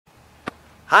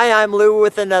Hi, I'm Lou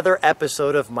with another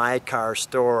episode of My Car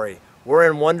Story. We're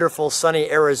in wonderful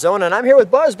sunny Arizona, and I'm here with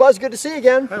Buzz. Buzz, good to see you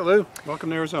again. Hi, Lou.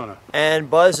 Welcome to Arizona. And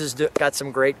Buzz has got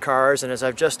some great cars, and as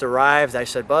I've just arrived, I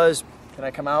said, Buzz, can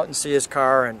I come out and see his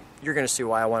car? And you're going to see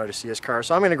why I wanted to see his car.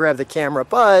 So I'm going to grab the camera.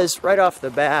 Buzz, right off the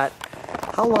bat,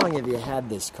 how long have you had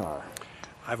this car?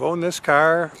 I've owned this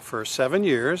car for 7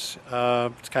 years.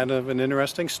 It's kind of an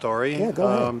interesting story. Yeah, go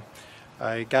ahead.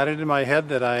 I got it in my head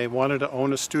that I wanted to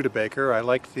own a Studebaker. I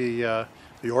like the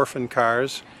orphan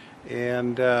cars,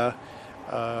 and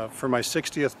for my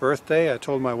 60th birthday, I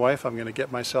told my wife I'm going to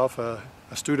get myself a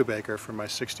Studebaker for my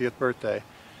 60th birthday.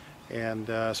 And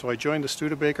so I joined the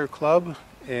Studebaker Club,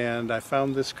 and I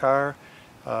found this car.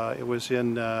 It was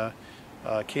in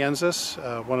Kansas.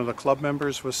 One of the club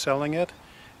members was selling it,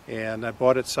 and I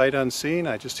bought it sight unseen.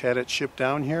 I just had it shipped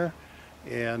down here,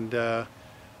 and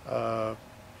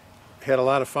had a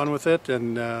lot of fun with it.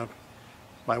 And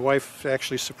my wife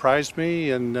actually surprised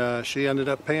me, and she ended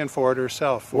up paying for it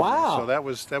herself. Wow! So that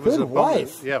was Good a wife.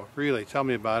 bonus. Yeah, really. Tell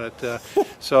me about it.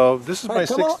 So this is my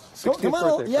 60th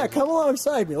birthday. Yeah, come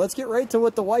alongside me. Let's get right to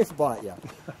what the wife bought you.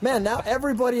 Man, now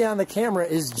everybody on the camera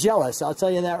is jealous. I'll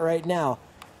tell you that right now.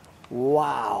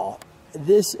 Wow,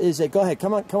 this is a. Go ahead.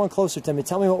 Come on closer to me.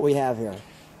 Tell me what we have here.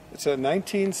 It's a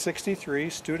 1963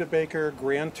 Studebaker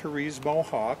Gran Turismo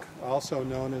Hawk, also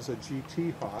known as a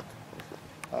GT Hawk.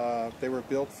 They were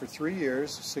built for 3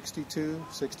 years, 62,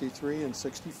 63, and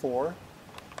 64.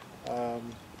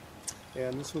 And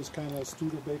this was kind of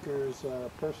Studebaker's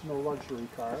personal luxury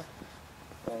car.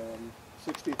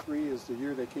 63 is the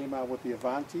year they came out with the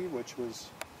Avanti, which was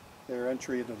their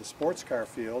entry into the sports car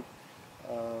field.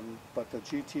 But the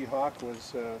GT Hawk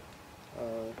was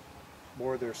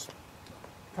more their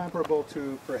comparable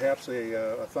to perhaps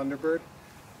a Thunderbird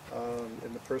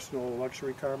in the personal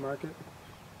luxury car market.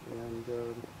 And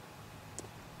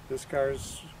this car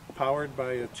is powered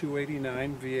by a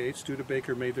 289 V8.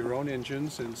 Studebaker made their own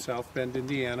engines in South Bend,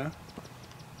 Indiana.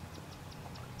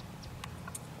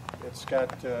 It's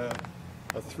got a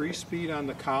 3-speed on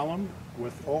the column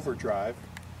with overdrive.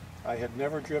 I had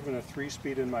never driven a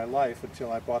 3-speed in my life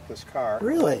until I bought this car.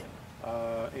 Really?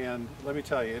 And let me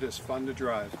tell you, it is fun to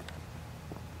drive.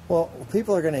 Well,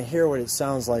 people are going to hear what it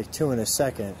sounds like too in a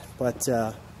second, but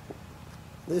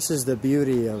this is the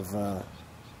beauty of,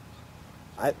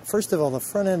 first of all, the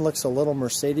front end looks a little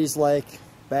Mercedes-like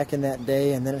back in that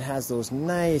day, and then it has those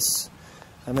nice,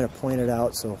 I'm going to point it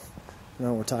out so you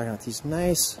know what we're talking about, these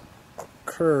nice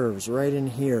curves right in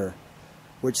here,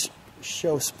 which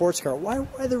show sports car.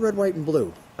 Why the red, white, and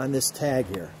blue on this tag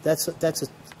here? That's a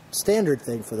standard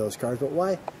thing for those cars, but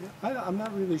why? I'm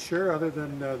not really sure, other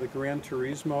than the Gran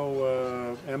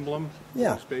Turismo emblem.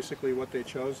 Yeah. That's basically what they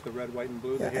chose, the red, white, and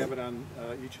blue. Yeah. They have it on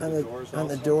each of the doors. On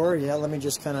the door, yeah, let me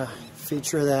just kind of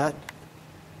feature that.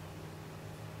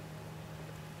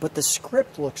 But the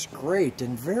script looks great,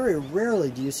 and very rarely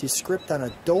do you see script on a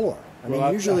door. I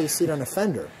mean, usually you see it on a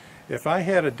fender. If I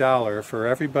had $1 for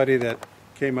everybody that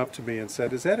came up to me and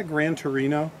said, "Is that a Gran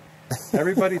Torino?"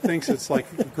 Everybody thinks it's like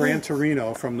Gran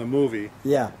Torino from the movie.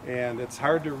 Yeah. And it's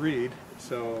hard to read,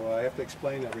 so I have to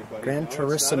explain to everybody. Gran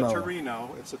Turismo. It's not a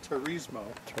Torino, it's a Turismo.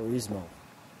 Turismo.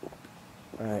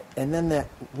 All right, and then that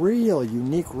real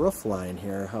unique roof line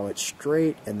here, how it's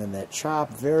straight, and then that chop,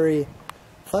 very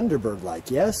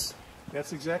Thunderbird-like, yes?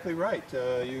 That's exactly right.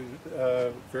 You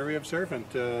very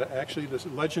observant. Actually, the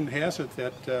legend has it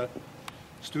that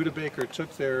Studebaker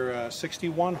took their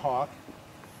 61 Hawk,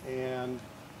 and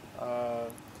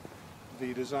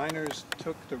the designers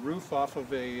took the roof off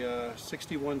of a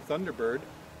 61 Thunderbird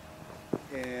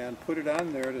and put it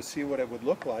on there to see what it would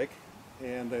look like,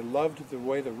 and they loved the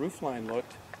way the roof line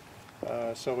looked.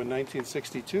 So in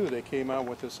 1962 they came out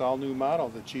with this all-new model,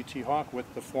 the GT Hawk,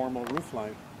 with the formal roof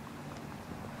line.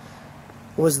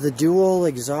 Was the dual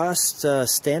exhaust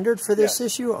standard for this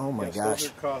issue? Oh my gosh.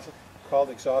 Those are called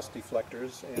exhaust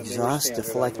deflectors. And exhaust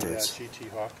deflectors. GT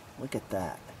Hawk. Look at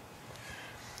that.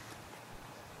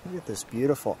 Look at this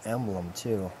beautiful emblem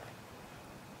too.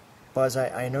 Buzz,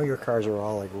 I know your cars are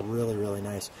all like really, really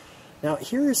nice. Now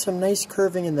here is some nice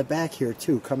curving in the back here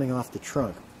too, coming off the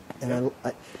trunk. And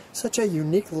such a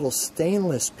unique little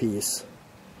stainless piece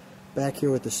back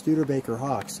here with the Studebaker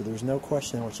Hawk, so there's no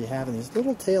question what you have in these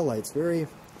little taillights, very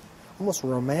almost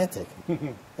romantic.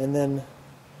 And then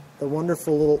the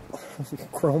wonderful little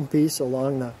chrome piece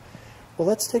along the... Well,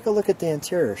 let's take a look at the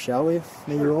interior, shall we?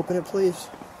 May you open it, please?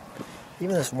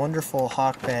 Even this wonderful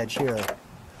Hawk badge here.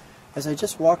 As I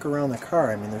just walk around the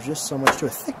car, I mean, there's just so much to a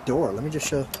thick door. Let me just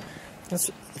show.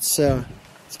 It's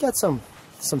got some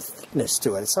thickness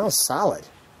to it. It sounds solid.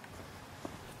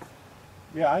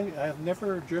 Yeah, I've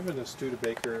never driven a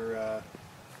Studebaker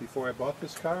before I bought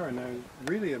this car, and I'm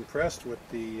really impressed with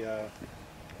the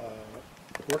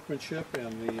workmanship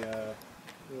and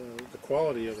the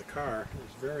quality of the car.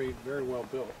 It's very, very well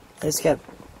built. It's got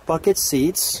bucket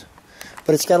seats,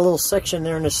 but it's got a little section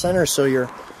there in the center so your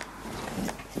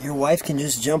wife can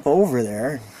just jump over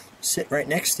there and sit right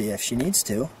next to you if she needs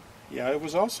to. Yeah, it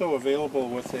was also available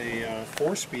with a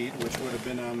 4-speed, which would have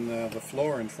been on the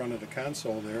floor in front of the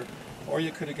console there, or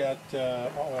you could have got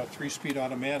a 3-speed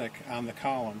automatic on the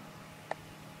column.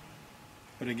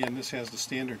 But again, this has the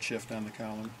standard shift on the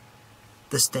column.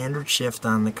 The standard shift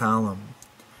on the column.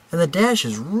 And the dash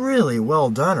is really well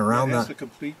done around it has the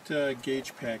complete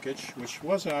gauge package, which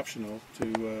was optional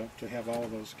to have all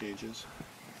of those gauges.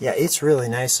 Yeah, it's really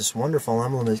nice. This wonderful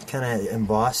emblem is kind of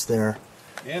embossed there.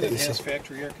 And it has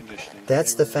factory air conditioning.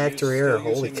 That's the factory air.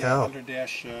 Holy cow!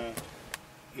 Under-dash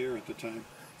air at the time.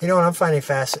 You know what I'm finding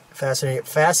fascinating?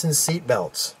 Fastened seat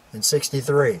belts in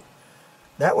 '63.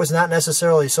 That was not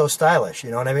necessarily so stylish. You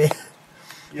know what I mean?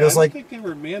 Yeah, I don't think they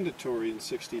were mandatory in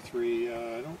 '63.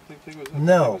 I don't think they was.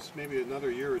 No. It was maybe another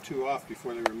year or two off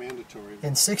before they were mandatory.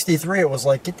 In '63, it was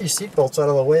like, get these seat belts out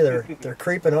of the way. They're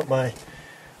creeping up my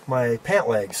pant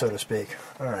leg, so to speak.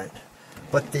 All right.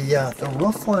 But the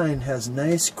roof line has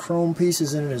nice chrome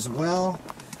pieces in it as well,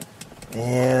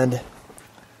 and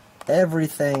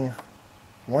everything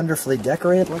wonderfully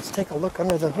decorated. Let's take a look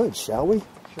under the hood, shall we?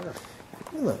 Sure.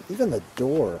 Even the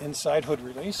door. Inside hood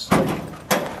release.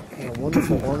 And a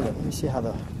wonderful ornament. Let me see how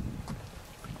the...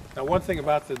 Now, one thing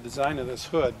about the design of this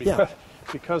hood,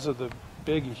 because of the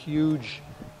big, huge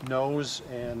nose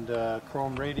and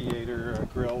chrome radiator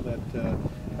grill that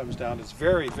comes down, it's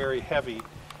very, very heavy.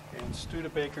 And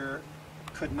Studebaker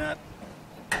could not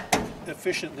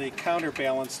efficiently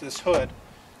counterbalance this hood,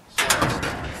 so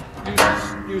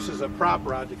it uses a prop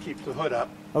rod to keep the hood up.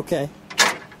 Okay.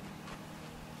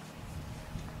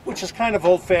 Which is kind of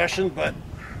old-fashioned, but...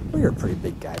 Well, you're a pretty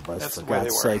big guy, Buzz, that's for the way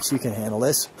God's sakes. You can handle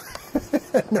this.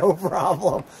 No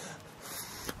problem.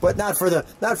 But not for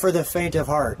the faint of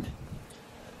heart.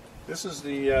 This is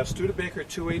the Studebaker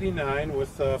 289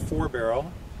 with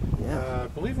 4-barrel. Yeah. I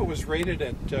believe it was rated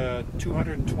at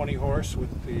 220 horse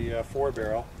with the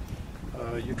 4-barrel.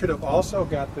 You could have also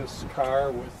got this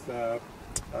car with a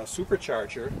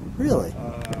supercharger. Really?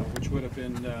 Which would have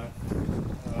been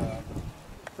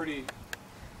pretty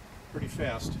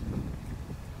fast.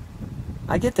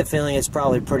 I get the feeling it's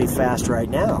probably pretty fast right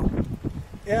now.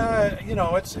 Yeah, you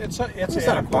know, it's not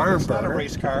a barn It's not a burner.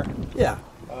 race car. Yeah.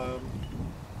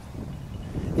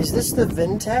 Is this the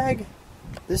VIN tag?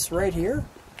 This right here?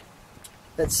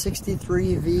 That's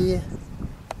 63V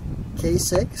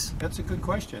K6? That's a good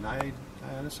question. I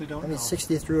honestly don't know. I mean,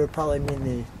 63 would probably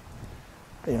mean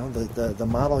the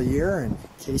model year, and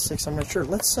K6 I'm not sure.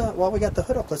 Let's while we got the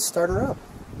hood up, let's start her up.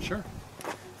 Sure.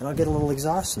 And I'll get a little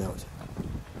exhaust note.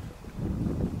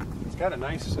 It's got a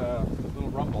nice little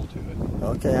rumble to it.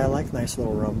 Okay, I like nice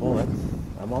little rumble.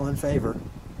 I'm all in favor.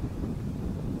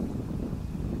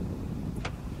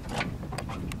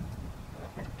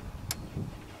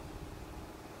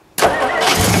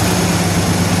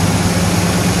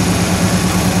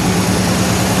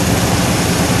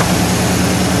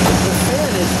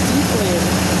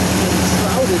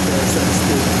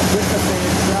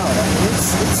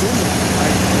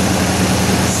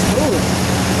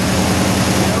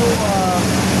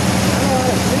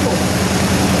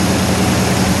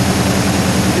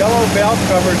 Valve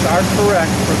covers are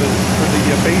correct for the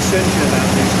base engine on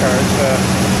these cars.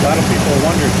 A lot of people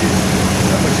wondered,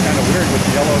 that looks kind of weird with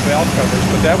the yellow valve covers,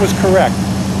 but that was correct.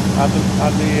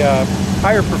 On the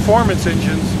higher performance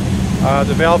engines,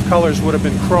 the valve colors would have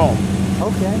been chrome.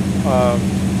 Okay.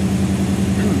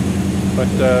 But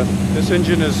this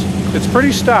engine it's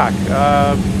pretty stock.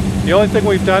 The only thing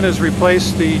we've done is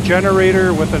replace the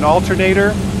generator with an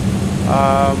alternator.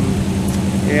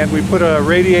 And we put a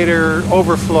radiator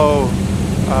overflow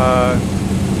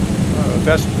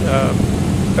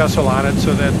vessel on it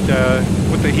so that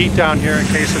with the heat down here, in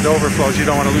case it overflows, you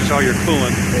don't want to lose all your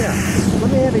coolant. Yeah.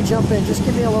 Let me have you jump in. Just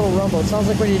give me a little rumble. It sounds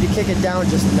like we need to kick it down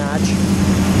just a notch.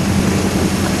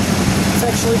 It's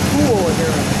actually cool in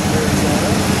here in Arizona.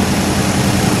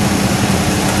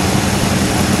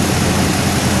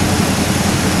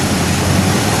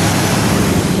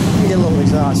 Let me get a little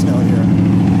exhaust note here.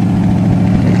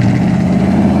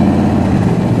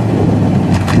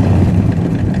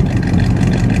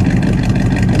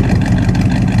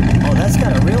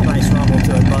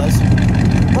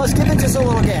 Buzz, give it just a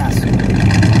little gas. Yeah,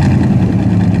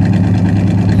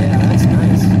 that's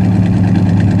nice.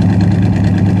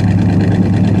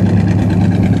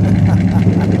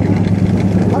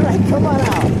 All right, come on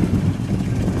out.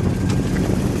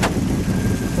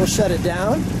 We'll shut it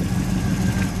down.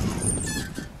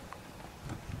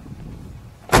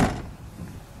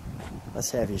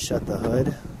 Let's have you shut the hood.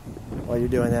 While you're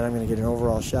doing that, I'm going to get an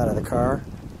overall shot of the car.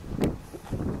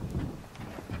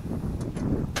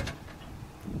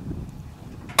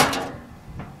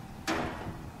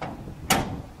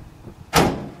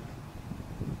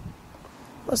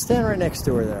 I'll stand right next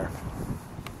to her there.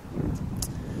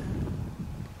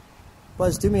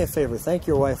 Buzz, do me a favor. Thank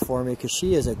your wife for me, because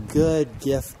she is a good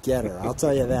gift getter. I'll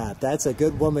tell you that. That's a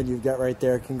good woman you've got right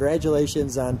there.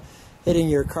 Congratulations on hitting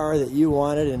your car that you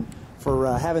wanted and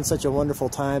for having such a wonderful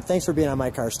time. Thanks for being on My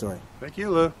Car Story. Thank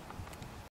you, Lou.